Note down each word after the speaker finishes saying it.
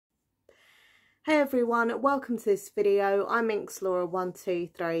Hey everyone, welcome to this video. I'm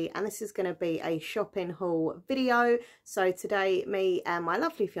Minxlaura123 and this is going to be a shopping haul video. So today me and my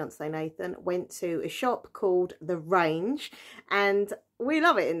lovely fiance Nathan went to a shop called The Range and we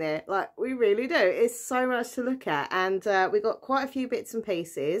love it in there, like we really do. It's so much to look at and we got quite a few bits and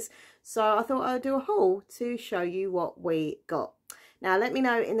pieces, so I thought I'd do a haul to show you what we got. Now, let me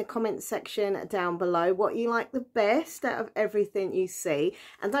know in the comments section down below what you like the best out of everything you see.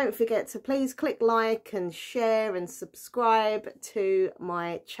 And don't forget to please click like and share and subscribe to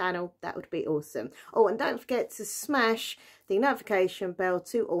my channel. That would be awesome. Oh, and don't forget to smash the notification bell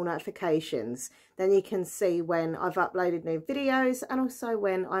to all notifications. Then you can see when I've uploaded new videos and also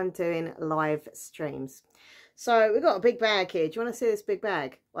when I'm doing live streams. So we've got a big bag here. Do you want to see this big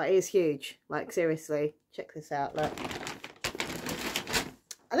bag? Like, it is huge. Like, seriously. Check this out, look.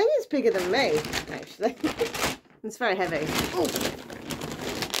 I think it's bigger than me, actually. It's very heavy. Oh.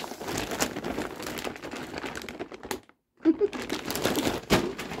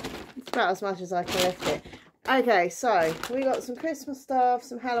 It's about as much as I can lift it. Okay, so we got some Christmas stuff,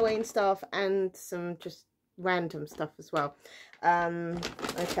 some Halloween stuff, and some just random stuff as well.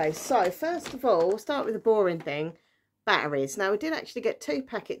 Okay, so first of all, we'll start with the boring thing, batteries. Now, we did actually get 2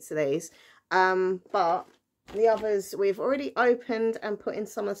 packets of these, but the others we've already opened and put in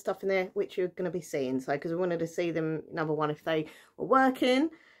some of the stuff in there which you're going to be seeing. So because we wanted to see them, number one, if they were working,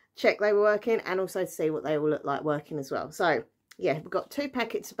 check they were working, and also to see what they will look like working as well. So yeah, we've got 2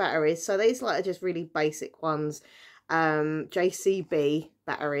 packets of batteries. So these are just really basic ones, JCB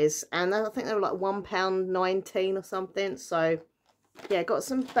batteries, and I think they were like £1.19 or something. So yeah, got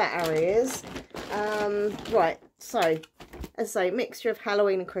some batteries. Right, so as I say, mixture of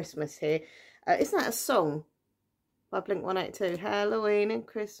Halloween and Christmas here. Isn't that a song by Blink-182? Halloween and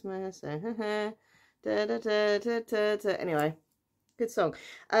Christmas. Da, da, da, da, da, da. Anyway, good song.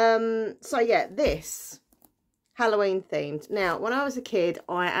 So yeah, this Halloween themed. Now, when I was a kid,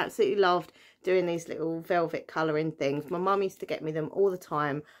 I absolutely loved doing these little velvet colouring things. My mum used to get me them all the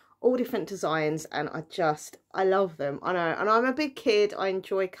time, all different designs, and I love them. I know, and I'm a big kid. I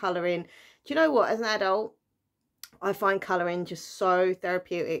enjoy colouring. Do you know what? As an adult, I find colouring just so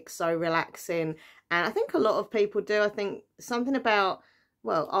therapeutic, so relaxing, and I think a lot of people do. I think something about,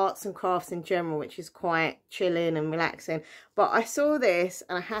 well, arts and crafts in general, which is quite chilling and relaxing. But I saw this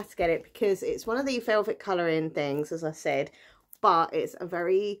and I had to get it because it's one of the velvet colouring things, as I said, but it's a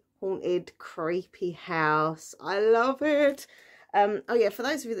very haunted, creepy house. I love it. Oh yeah, for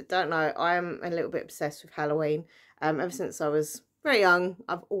those of you that don't know, I'm a little bit obsessed with Halloween. Ever since I was very young,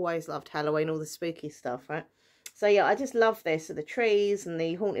 I've always loved Halloween, all the spooky stuff, right? So yeah, I just love this. So the trees and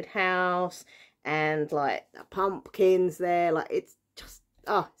the haunted house and like the pumpkins there. Like it's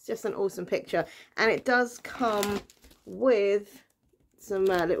just an awesome picture. And it does come with some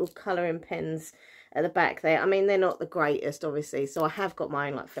little colouring pens at the back there. I mean, they're not the greatest, obviously. So I have got my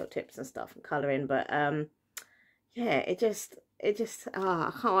own like felt tips and stuff and colouring. But yeah, it just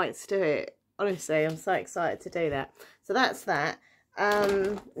I can't wait to do it. Honestly, I'm so excited to do that. So that's that.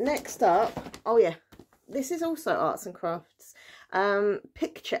 Next up, oh yeah. This is also arts and crafts,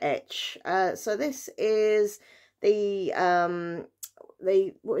 picture etch. So this is the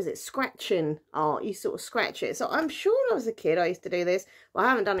what is it, scratching art. You sort of scratch it. So I'm sure when I was a kid I used to do this, but I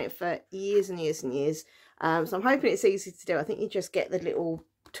haven't done it for years and years and years. So I'm hoping it's easy to do. I think you just get the little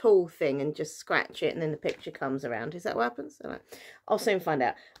tool thing and just scratch it and then the picture comes around. Is that what happens? I'll soon find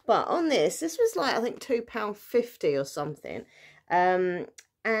out. But on this was like, I think £2.50 or something.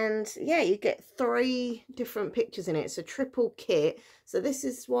 And yeah, you get 3 different pictures in it. It's a triple kit. So this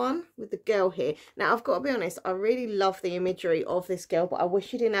is one with the girl here. Now, I've got to be honest, I really love the imagery of this girl, but I wish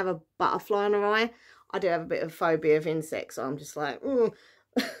she didn't have a butterfly on her eye. I do have a bit of phobia of insects, so I'm just like,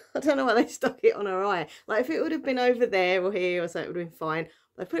 I don't know why they stuck it on her eye. Like, if it would have been over there or here or something, it would have been fine.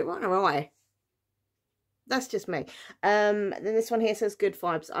 They put it right on her eye. That's just me. Then this one here says good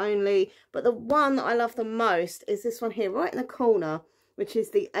vibes only. But the one that I love the most is this one here, right in the corner, which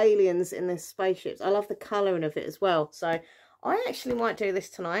is the aliens in this spaceships. I love the colouring of it as well. So I actually might do this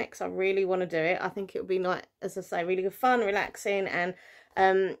tonight because I really want to do it. I think it would be nice, as I say, really good fun, relaxing. And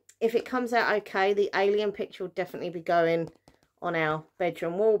if it comes out okay, the alien picture will definitely be going on our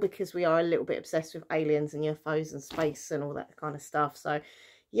bedroom wall because we are a little bit obsessed with aliens and UFOs and space and all that kind of stuff. So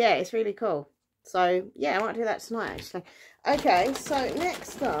yeah, it's really cool. So yeah, I might do that tonight actually. Okay, so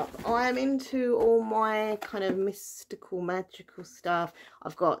next up, I am into all my kind of mystical, magical stuff.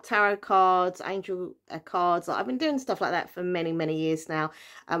 I've got tarot cards, angel cards. I've been doing stuff like that for many, many years now.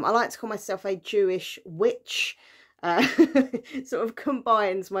 I like to call myself a Jewish witch. Sort of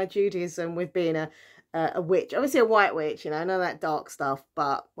combines my Judaism with being a a witch, obviously a white witch, you know, none of that dark stuff,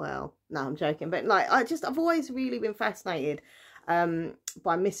 but, well, no, I'm joking, but like, I've always really been fascinated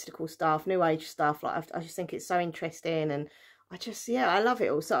by mystical stuff, new age stuff. Like, I just think it's so interesting, and yeah, I love it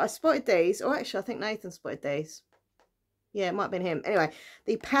all. So I spotted these, or actually I think Nathan spotted these. Yeah, it might have been him. Anyway,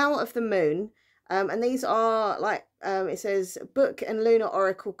 the Power of the Moon, and these are like, it says book and lunar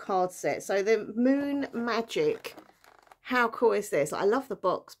oracle card set. So the moon magic. How cool is this? I love the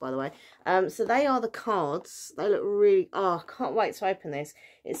box, by the way. So they are the cards. They look really... Oh, I can't wait to open this.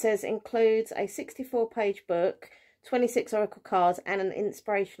 It says includes a 64-page book, 26 oracle cards, and an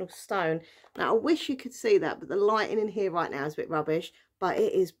inspirational stone. Now, I wish you could see that, but the lighting in here right now is a bit rubbish. But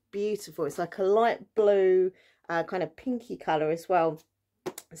it is beautiful. It's like a light blue, kind of pinky colour as well.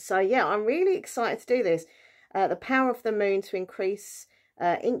 So, yeah, I'm really excited to do this. The Power of the Moon to increase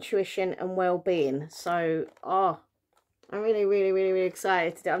intuition and well-being. So, I'm really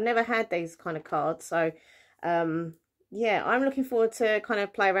excited to do. I've never had these kind of cards, so yeah, I'm looking forward to kind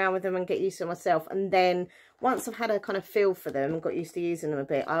of play around with them and get used to them myself. And then once I've had a kind of feel for them and got used to using them a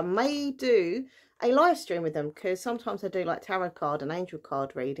bit, I may do a live stream with them, because sometimes I do like tarot card and angel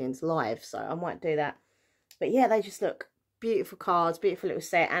card readings live, so I might do that. But yeah, they just look beautiful cards, beautiful little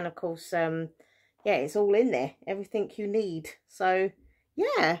set, and of course, yeah, it's all in there, everything you need. So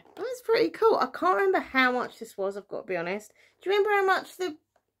yeah, that's pretty cool. I can't remember how much this was, I've got to be honest. Do you remember how much the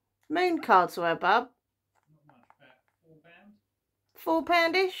moon cards were, bub? Not much, about £4.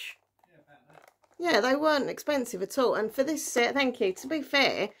 £4-ish? Yeah, about that. Yeah, they weren't expensive at all. And for this set, thank you, to be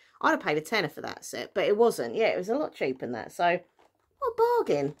fair, I'd have paid a tenner for that set, but it wasn't. Yeah, it was a lot cheaper than that. So, what a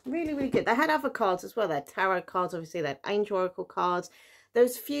bargain. Really good. They had other cards as well. They had tarot cards, obviously. They had angel oracle cards.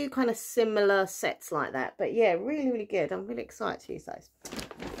 There's a few kind of similar sets like that. But yeah, really good. I'm really excited to use those.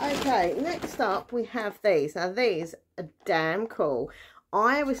 Okay, next up we have these. Now these are damn cool.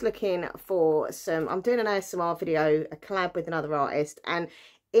 I was looking for some... I'm doing an ASMR video, a collab with another artist. And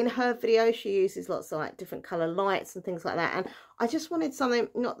in her video she uses lots of like different colour lights and things like that. And I just wanted something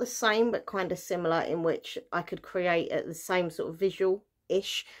not the same but kind of similar, in which I could create the same sort of visual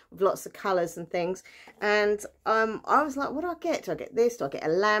ish with lots of colours and things. And I was like, what do I get? Do I get this? Do I get a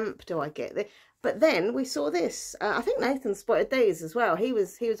lamp? Do I get this? But then we saw this. I think Nathan spotted these as well. He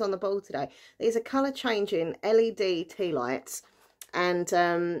was on the ball today. These are colour changing LED tea lights,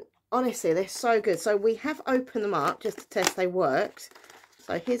 and honestly they're so good. So we have opened them up just to test they worked.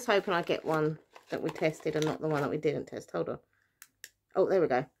 So here's hoping I get one that we tested and not the one that we didn't test. Hold on. Oh, there we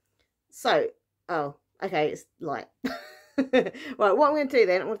go. So, oh, okay, it's light. Right, what I'm going to do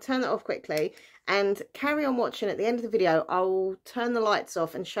then, I'm going to turn that off quickly and carry on watching. At the end of the video, I'll turn the lights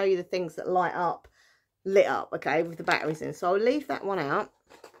off and show you the things that lit up, okay, with the batteries in. So I'll leave that one out.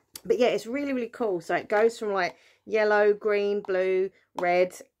 But yeah, it's really cool. So it goes from like yellow, green, blue,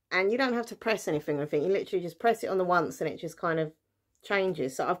 red, and you don't have to press anything or anything. You literally just press it on the once and it just kind of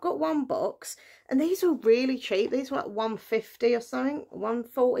changes. So I've got one box, and these were really cheap. These were like $1.50 or something,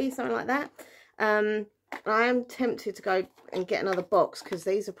 $1.40, something like that. I am tempted to go and get another box, because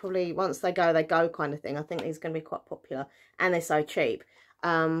these are probably, once they go kind of thing. I think these are going to be quite popular, and they're so cheap.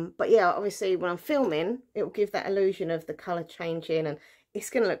 But yeah, obviously when I'm filming, it will give that illusion of the colour changing, and it's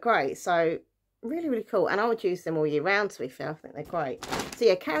going to look great. So really cool, and I would use them all year round, to be fair. I think they're great. So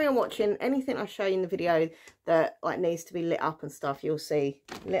yeah, carry on watching. Anything I show you in the video that like needs to be lit up and stuff, you'll see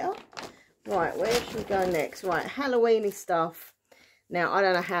lit up. Right, where should we go next? Right, Halloweeny stuff. Now, I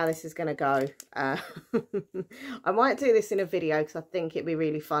don't know how this is going to go. I might do this in a video because I think it'd be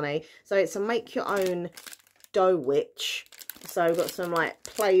really funny. So it's a make your own dough witch. So we've got some like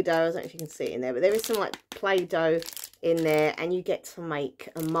Play-Doh. I don't know if you can see it in there, but there is some like Play-Doh in there, and you get to make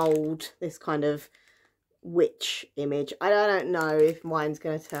a mould, this kind of witch image. I don't know if mine's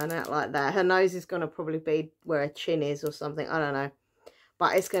going to turn out like that. Her nose is going to probably be where her chin is or something. I don't know.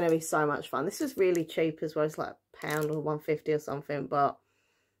 But it's going to be so much fun. This is really cheap as well. It's like £1 or $1.50 or something. But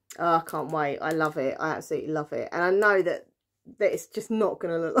oh, I can't wait. I love it. I absolutely love it. And I know that it's just not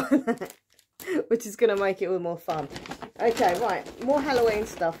going to look like that, which is going to make it all more fun. Okay, right. More Halloween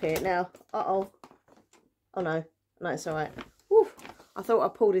stuff here. Now, oh no. No, it's all right. Woo. I thought I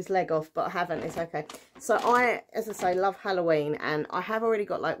pulled his leg off, but I haven't. It's okay. So I, as I say, love Halloween. And I have already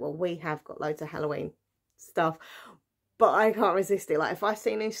got like, well, we have got loads of Halloween stuff. But I can't resist it. Like, if I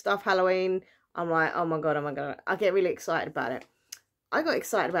see new stuff Halloween, I'm like, oh my god, I get really excited about it. I got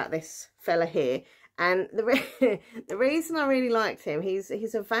excited about this fella here. And the reason I really liked him, he's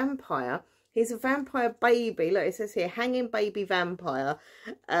a vampire. He's a vampire baby. Look, it says here, hanging baby vampire.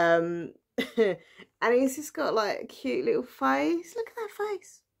 And he's just got like a cute little face. Look at that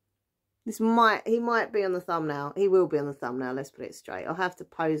face. He might be on the thumbnail. He will be on the thumbnail, let's put it straight. I'll have to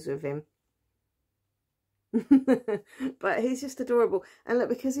pose with him. But he's just adorable. And look,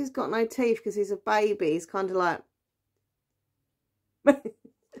 because he's got no teeth, because he's a baby, he's kind of like...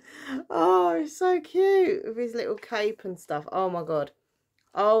 Oh, he's so cute with his little cape and stuff. Oh my god.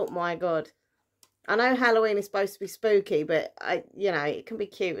 Oh my god. I know Halloween is supposed to be spooky, but you know, it can be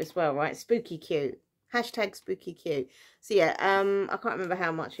cute as well, right? Spooky cute. Hashtag spooky cute. So yeah, I can't remember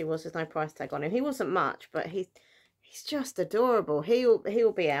how much he was. There's no price tag on him. He wasn't much, but he's just adorable.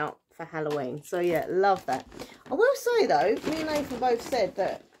 He'll be out for Halloween. So yeah, love that. I will say though, me and Nathan both said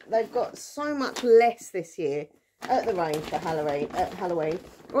that they've got so much less this year at the range for Halloween.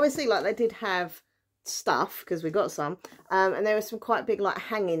 Obviously, like, they did have stuff, because we got some, and there were some quite big, like,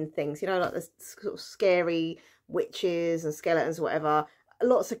 hanging things, you know, like the sort of scary witches and skeletons or whatever.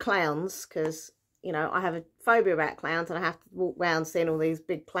 Lots of clowns, because, you know, I have a phobia about clowns, and I have to walk around seeing all these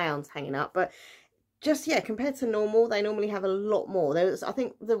big clowns hanging up. But just, yeah, compared to normal, they normally have a lot more. I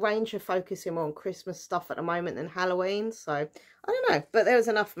think the range are focusing more on Christmas stuff at the moment than Halloween, so I don't know, but there was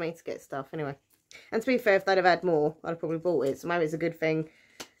enough for me to get stuff anyway. And to be fair, if they'd have had more, I'd have probably bought it. So maybe it's a good thing,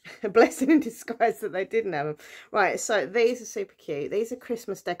 a blessing in disguise, that they didn't have them. Right, so these are super cute. These are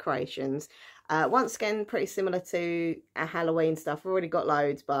Christmas decorations. Once again, pretty similar to our Halloween stuff. We've already got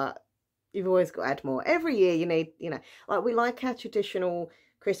loads, but you've always got to add more. Every year you need, you know, like we like our traditional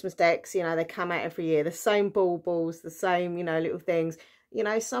Christmas decks. You know, they come out every year. The same balls, the same, you know, little things. You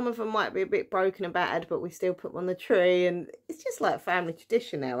know, some of them might be a bit broken and battered, but we still put them on the tree. And it's just like family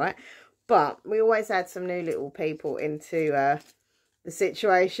tradition now, right? But we always add some new little people into the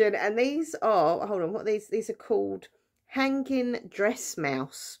situation. And these are, hold on, what are these? These are called hanging dress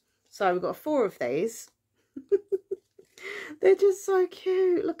mouse. So we've got 4 of these. They're just so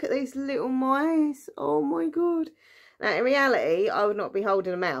cute. Look at these little mice. Oh my god. Now, in reality, I would not be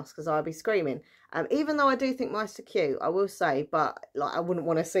holding a mouse because I'd be screaming. Even though I do think mice are cute, I will say, but like I wouldn't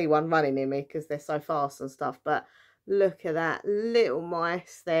want to see one running near me because they're so fast and stuff. But look at that, little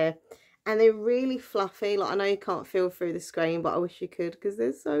mice there. And they're really fluffy. Like, I know you can't feel through the screen, but I wish you could because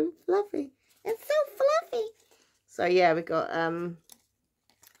they're so fluffy. They're so fluffy. So yeah, we've got,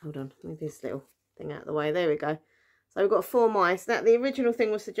 hold on, move this little thing out of the way. There we go. So we've got 4 mice. Now, the original thing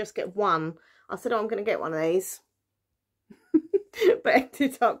was to just get one. I said, oh, I'm going to get one of these. But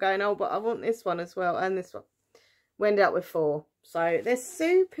ended up going, oh, but I want this one as well, and this one. We ended up with 4. So they're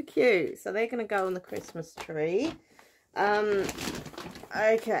super cute. So they're going to go on the Christmas tree.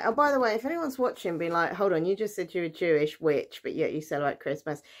 Okay. Oh, by the way, if anyone's watching being like, hold on, you just said you're a Jewish witch, but yet you celebrate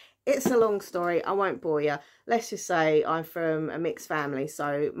Christmas. It's a long story. I won't bore you. Let's just say I'm from a mixed family.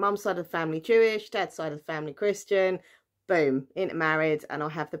 So mum's side of the family Jewish, dad's side of the family Christian. Boom, intermarried, and I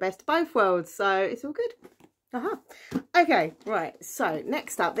have the best of both worlds. So it's all good. Okay, right. So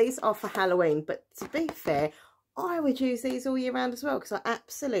next up, these are for Halloween. But to be fair, I would use these all year round as well because I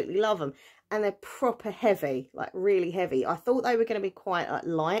absolutely love them. And they're proper heavy, like really heavy. I thought they were going to be quite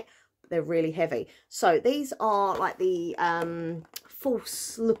light, but they're really heavy. So these are like the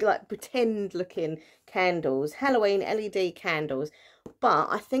false look, like pretend looking candles, Halloween LED candles. But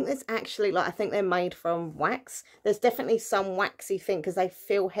I think there's actually, like, I think they're made from wax. There's definitely some waxy thing because they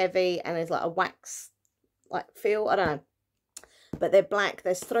feel heavy and there's like a wax like feel. I don't know. But they're black.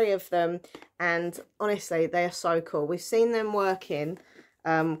 There's 3 of them. And honestly, they are so cool. We've seen them working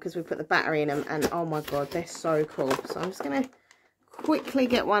because we put the battery in them. And oh my god, they're so cool. So I'm just going to quickly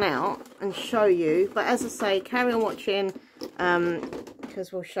get one out and show you. But as I say, carry on watching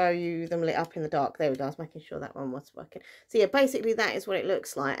because we'll show you them lit up in the dark. There we go. I was making sure that one was working. So yeah, basically that is what it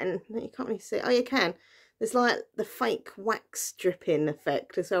looks like. And you can't really see it. Oh, you can. There's like the fake wax dripping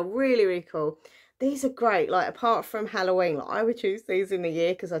effect as well. Really, really cool. These are great. Like, apart from Halloween, like, I would choose these in the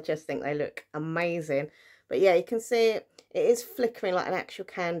year because I just think they look amazing. But yeah, you can see it is flickering like an actual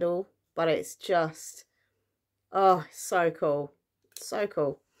candle, but it's just, oh, so cool. So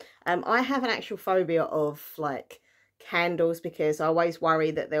cool. I have an actual phobia of like candles because I always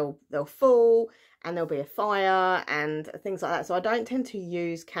worry that they'll fall and there'll be a fire and things like that. So I don't tend to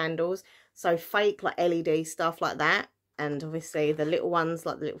use candles. So fake like LED stuff like that, and obviously the little ones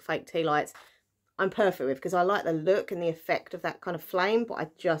like the little fake tea lights, I'm perfect with because I like the look and the effect of that kind of flame. But I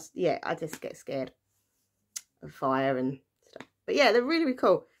just get scared of fire and stuff. But yeah, they're really, really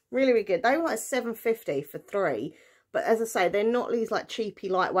cool. Really, really good. They were like $7.50 for 3. But as I say, they're not these like cheapy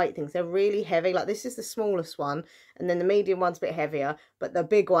lightweight things. They're really heavy. Like, this is the smallest one. And then the medium one's a bit heavier. But the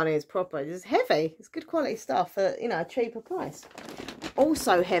big one is proper. It's heavy. It's good quality stuff for, you know, a cheaper price.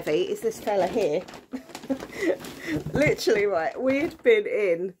 Also heavy is this fella here. Literally, right. We'd been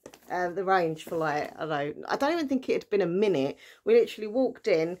in the range for like, I don't even think it had been a minute. We literally walked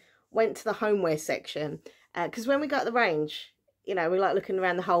in, went to the homeware section. Because when we got the range, you know, we like looking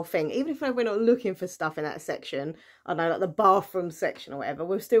around the whole thing. Even if we're not looking for stuff in that section, I don't know, like the bathroom section or whatever,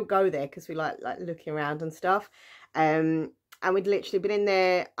 we'll still go there because we like looking around and stuff. And we'd literally been in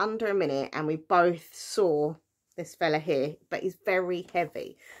there under a minute, and we both saw this fella here, but he's very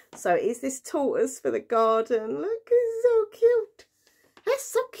heavy. So is this tortoise for the garden? Look, he's so cute. That's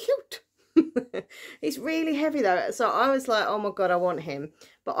so cute. He's really heavy though, so I was like, oh my god, I want him.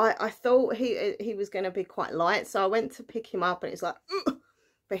 But I thought he was going to be quite light, so I went to pick him up, and it's like, ugh!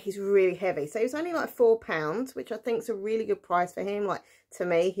 But he's really heavy. So he was only like £4, which I think is a really good price for him. Like, to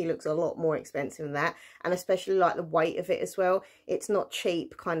me, he looks a lot more expensive than that, and especially like the weight of it as well. It's not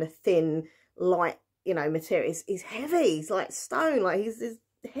cheap, kind of thin, light, you know, material. He's heavy. He's like stone. Like, he's this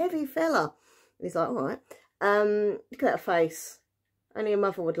heavy fella. And he's like, all right. Look at that face. Only a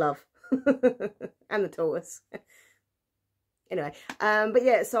mother would love. And the tortoise. Anyway, but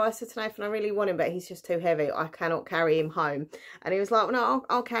yeah, so I said to Nathan, I really want him, but he's just too heavy. I cannot carry him home. And he was like, well, no,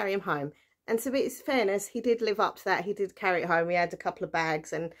 I'll carry him home. And to be his fairness, he did live up to that. He did carry it home. He had a couple of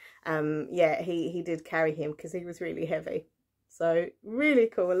bags, and yeah, he did carry him because he was really heavy. So really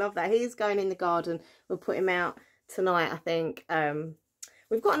cool. I love that. He's going in the garden. We'll put him out tonight, I think.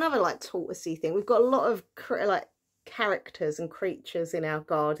 We've got another like tortoisey thing. We've got a lot of like characters and creatures in our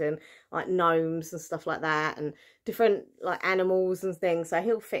garden, like gnomes and stuff like that, and different like animals and things, so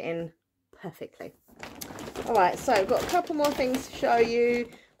he'll fit in perfectly. All right, so I've got a couple more things to show you.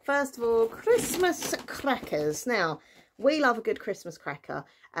 First of all, Christmas crackers. Now, we love a good Christmas cracker.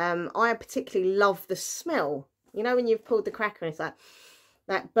 I particularly love the smell, you know, when you've pulled the cracker and it's like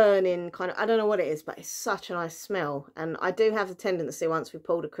that burning kind of, I don't know what it is, but it's such a nice smell. And I do have the tendency, once we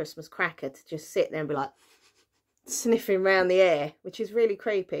pulled a Christmas cracker, to just sit there and be like sniffing around the air, which is really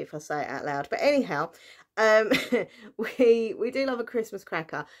creepy if I say it out loud. But anyhow, we do love a Christmas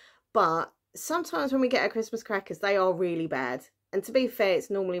cracker, but sometimes when we get our Christmas crackers, they are really bad. And to be fair, it's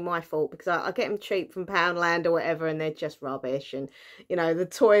normally my fault, because I get them cheap from Poundland or whatever, and they're just rubbish. And, you know, the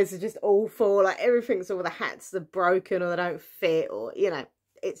toys are just awful. Like, everything's, all the hats are broken, or they don't fit, or, you know,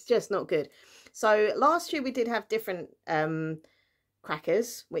 it's just not good. So last year we did have different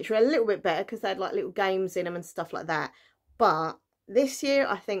crackers, which were a little bit better because they had like little games in them and stuff like that. But this year,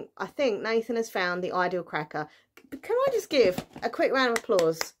 I think Nathan has found the ideal cracker. Can I just give a quick round of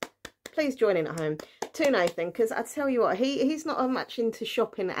applause? Please join in at home to Nathan, because I tell you what, he's not as much into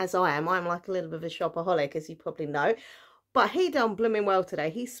shopping as I am. I'm like a little bit of a shopaholic, as you probably know. But he done blooming well today.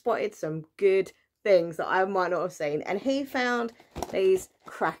 He spotted some good things that I might not have seen, and he found these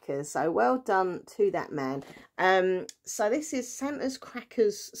crackers. So well done to that man. So this is Santa's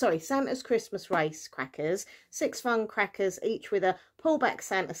Christmas race crackers. 6 fun crackers, each with a pullback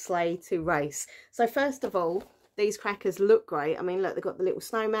Santa sleigh to race. So first of all, these crackers look great. I mean, look, they've got the little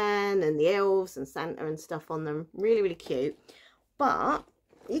snowman and the elves and Santa and stuff on them. Really, really cute. But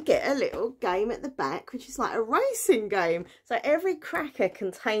you get a little game at the back, which is like a racing game. So every cracker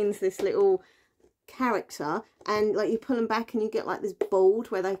contains this little character, and like you pull them back and you get like this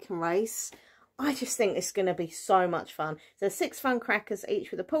board where they can race. I just think it's going to be so much fun. So 6 fun crackers,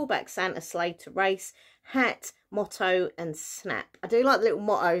 each with a pullback Santa sleigh to race, hat, motto and snap. I do like the little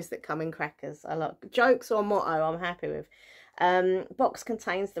mottos that come in crackers. I like jokes or motto, I'm happy with. Box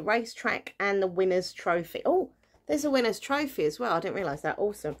contains the racetrack and the winner's trophy. Oh, there's a winner's trophy as well. I didn't realise that.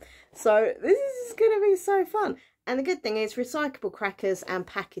 Awesome. So this is going to be so fun. And the good thing is recyclable crackers and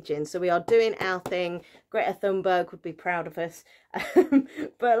packaging. So we are doing our thing. Greta Thunberg would be proud of us.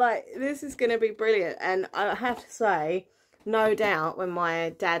 But like, this is going to be brilliant. And I have to say, no doubt when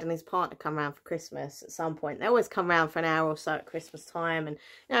my dad and his partner come round for Christmas at some point, they always come round for an hour or so at Christmas time. And,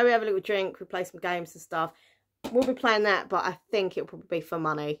 you know, we have a little drink, we play some games and stuff. We'll be playing that, but I think it'll probably be for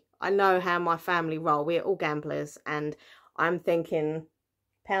money. I know how my family roll. We're all gamblers. And I'm thinking,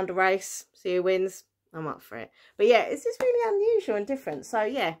 £1 a race, see who wins. I'm up for it. But yeah, it's just really unusual and different. So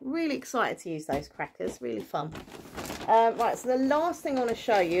yeah, really excited to use those crackers. Really fun. Right, so the last thing I want to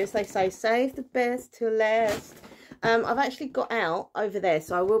show you is, they say, save the best till last. I've actually got out over there,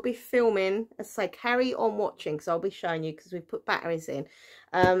 so I will be filming. As I say, carry on watching, because I'll be showing you, because we've put batteries in.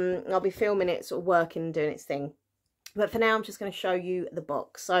 I'll be filming it, sort of working and doing its thing. But for now, I'm just going to show you the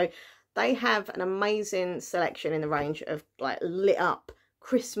box. So they have an amazing selection in the range of like lit up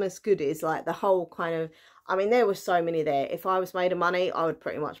Christmas goodies, like the whole kind of, I mean, there were so many there. If I was made of money, I would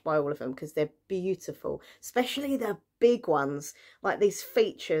pretty much buy all of them, because they're beautiful, especially the big ones, like these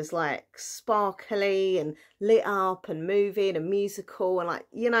features like sparkly and lit up and moving and musical and like,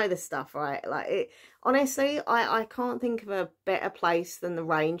 you know, the stuff, right? Like, it honestly, I can't think of a better place than the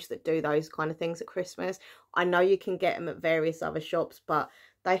range that do those kind of things at Christmas. I know you can get them at various other shops, but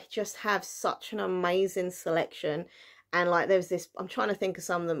they just have such an amazing selection. And like there was this, I'm trying to think of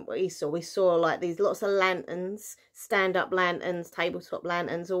some of them we saw like these lots of lanterns, stand-up lanterns, tabletop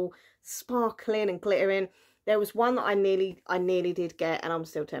lanterns, all sparkling and glittering. There was one that I nearly did get, and I'm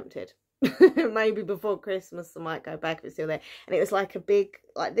still tempted. Maybe before Christmas I might go back if it's still there. And it was like a big,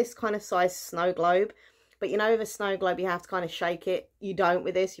 like this kind of size snow globe. But you know, with a snow globe, you have to kind of shake it. You don't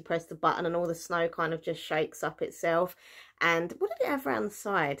with this. You press the button and all the snow kind of just shakes up itself. And what did it have around the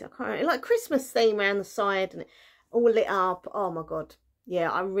side? I can't remember. Like Christmas theme around the side and all lit up. Oh my God.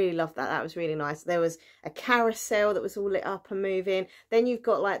 Yeah, I really loved that. That was really nice. There was a carousel that was all lit up and moving. Then you've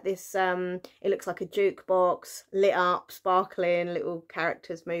got like this, it looks like a jukebox, lit up, sparkling, little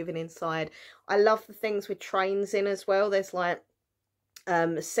characters moving inside. I love the things with trains in as well. There's like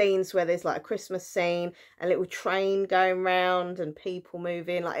scenes where there's like a Christmas scene, a little train going round and people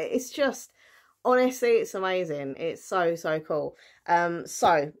moving. Like it's just, honestly, it's amazing. It's so cool.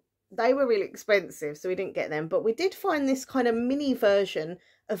 So they were really expensive, so we didn't get them, but we did find this kind of mini version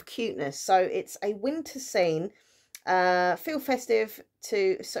of cuteness. So it's a winter scene, feel festive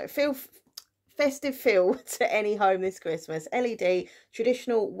to any home this Christmas. LED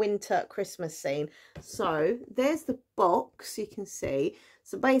traditional winter Christmas scene. So there's the box, you can see.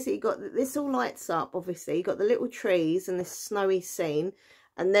 So basically you got this, all lights up, obviously you got the little trees and this snowy scene,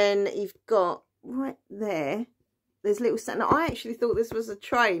 and then you've got right there's little Santa. Now, I actually thought this was a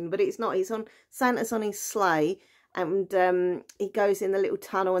train, but it's not. Santa's on his sleigh, and he goes in the little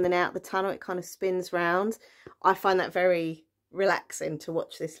tunnel, and then out the tunnel it kind of spins round. I find that very relaxing to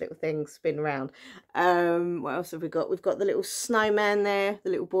watch this little thing spin round. What else have we got? We've got the little snowman there. The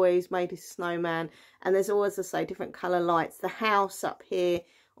little boy who's made his snowman, and there's always, as I say, different colour lights. The house up here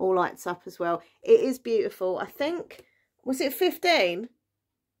all lights up as well. It is beautiful. I think, was it 15?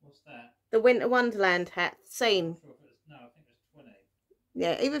 What's that? The Winter Wonderland hat scene. No, I think it's 20.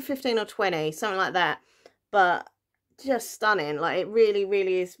 Yeah, either 15 or 20, something like that. But just stunning. Like it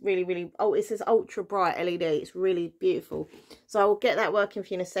really is really. Oh, it says ultra bright LED. It's really beautiful. So I'll get that working for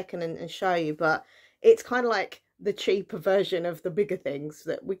you in a second and show you. But it's kind of like the cheaper version of the bigger things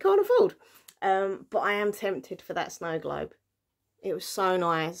that we can't afford. But I am tempted for that snow globe. It was so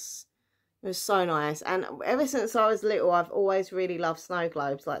nice. It was so nice. And ever since I was little, I've always really loved snow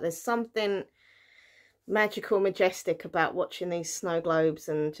globes. Like there's something magical, majestic about watching these snow globes,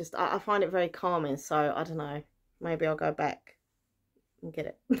 and just I find it very calming. So I don't know, maybe I'll go back and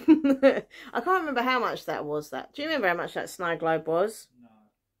get it. I can't remember how much that was. Do you remember how much that snow globe was? No.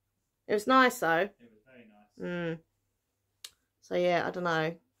 It was nice though. It was very nice. So yeah, I don't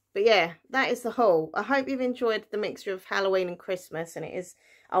know. But yeah, that is the haul. I hope you've enjoyed the mixture of Halloween and Christmas. And it is,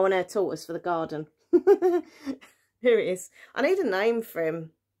 oh, and a tortoise for the garden. Here it is. I need a name for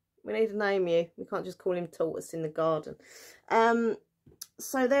him. We need to name you. We can't just call him Tortoise in the garden.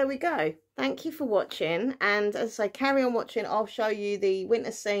 So there we go. Thank you for watching. And as I say, carry on watching. I'll show you the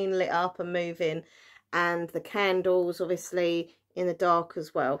winter scene lit up and moving, and the candles, obviously, in the dark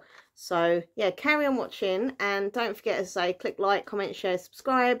as well. So yeah, carry on watching, and don't forget, as I say, click like, comment, share,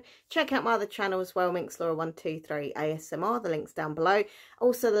 subscribe. Check out my other channel as well, Minxlaura123 ASMR. The link's down below.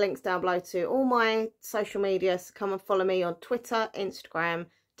 Also the links down below to all my social media, so come and follow me on Twitter, Instagram,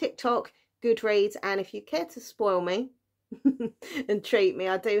 TikTok, Goodreads, and if you care to spoil me and treat me,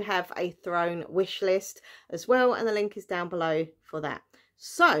 I do have a throne wish list as well, and the link is down below for that.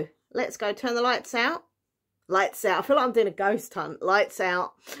 So let's go turn the lights out. Lights out. I feel like I'm doing a ghost hunt. Lights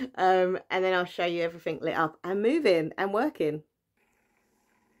out. And then I'll show you everything lit up and moving and working.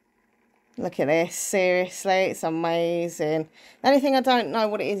 Look at this. Seriously, it's amazing. The only thing I don't know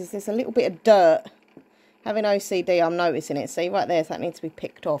what it is there's a little bit of dirt. Having OCD, I'm noticing it. See, right there, so that needs to be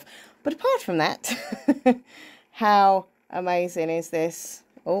picked off. But apart from that, how amazing is this?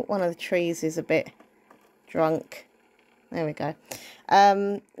 Oh, one of the trees is a bit drunk. There we go.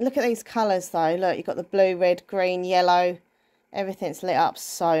 Look at these colours though. Look, you've got the blue, red, green, yellow. Everything's lit up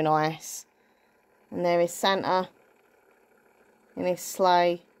so nice. And there is Santa in his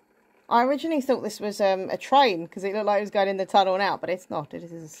sleigh. I originally thought this was a train because it looked like it was going in the tunnel and out, but it's not. It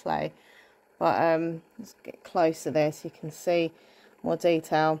is a sleigh. But let's get closer there so you can see more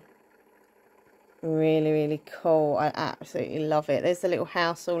detail. Really, really cool. I absolutely love it. There's the little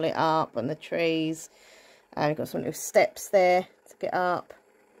house all lit up and the trees. We've got some little steps there to get up.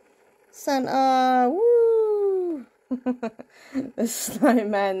 Santa, woo! The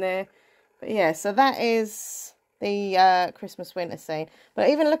snowman there. But yeah, so that is the Christmas winter scene. But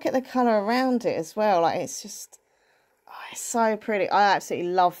even look at the colour around it as well. Like, it's just, oh, it's so pretty. I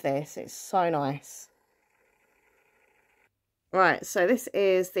absolutely love this. It's so nice. Right, so this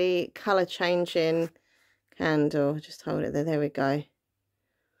is the colour changing candle. Just hold it there. There we go.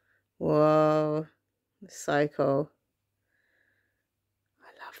 Whoa. It's so cool.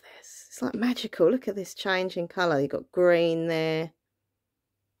 It's like magical. Look at this change in colour. You've got green there.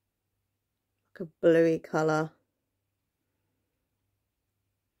 Like a bluey colour.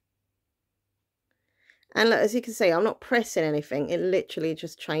 And look, as you can see, I'm not pressing anything. It literally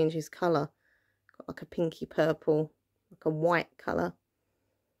just changes colour. Got like a pinky purple, like a white colour.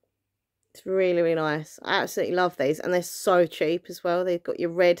 It's really, really nice. I absolutely love these. And they're so cheap as well. They've got your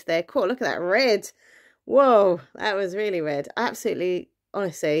red there. Cool, look at that red. Whoa, that was really red. I absolutely,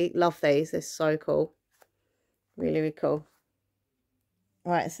 honestly, love these. They're so cool. Really, really cool.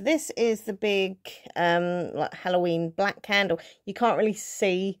 Right, so this is the big, like Halloween black candle. You can't really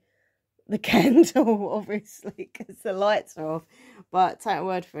see the candle, obviously, because the lights are off. But take a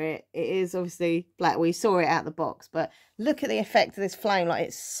word for it, it is obviously black. We saw it out the box, but look at the effect of this flame. Like,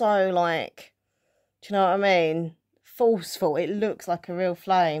 it's so, like, do you know what I mean? Forceful. It looks like a real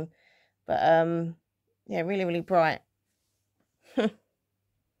flame. But, yeah, really, really bright.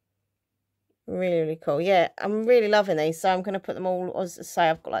 Really, really cool. Yeah, I'm really loving these. So I'm going to put them all, as I say,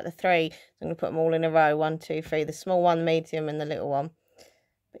 I've got like the 3. So I'm going to put them all in a row. 1, 2, 3. The small one, medium, and the little one.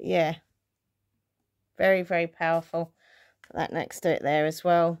 But yeah, very, very powerful. Put that next to it there as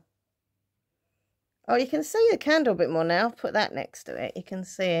well. Oh, you can see the candle a bit more now. Put that next to it. You can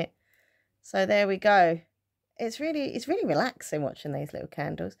see it. So there we go. It's really relaxing watching these little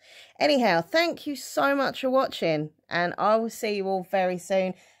candles. Anyhow, thank you so much for watching. And I will see you all very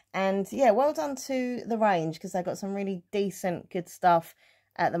soon. And yeah, well done to the range, because they've got some really decent, good stuff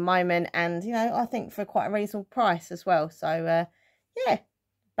at the moment. And, you know, I think for quite a reasonable price as well. So, yeah,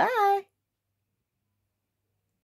 bye.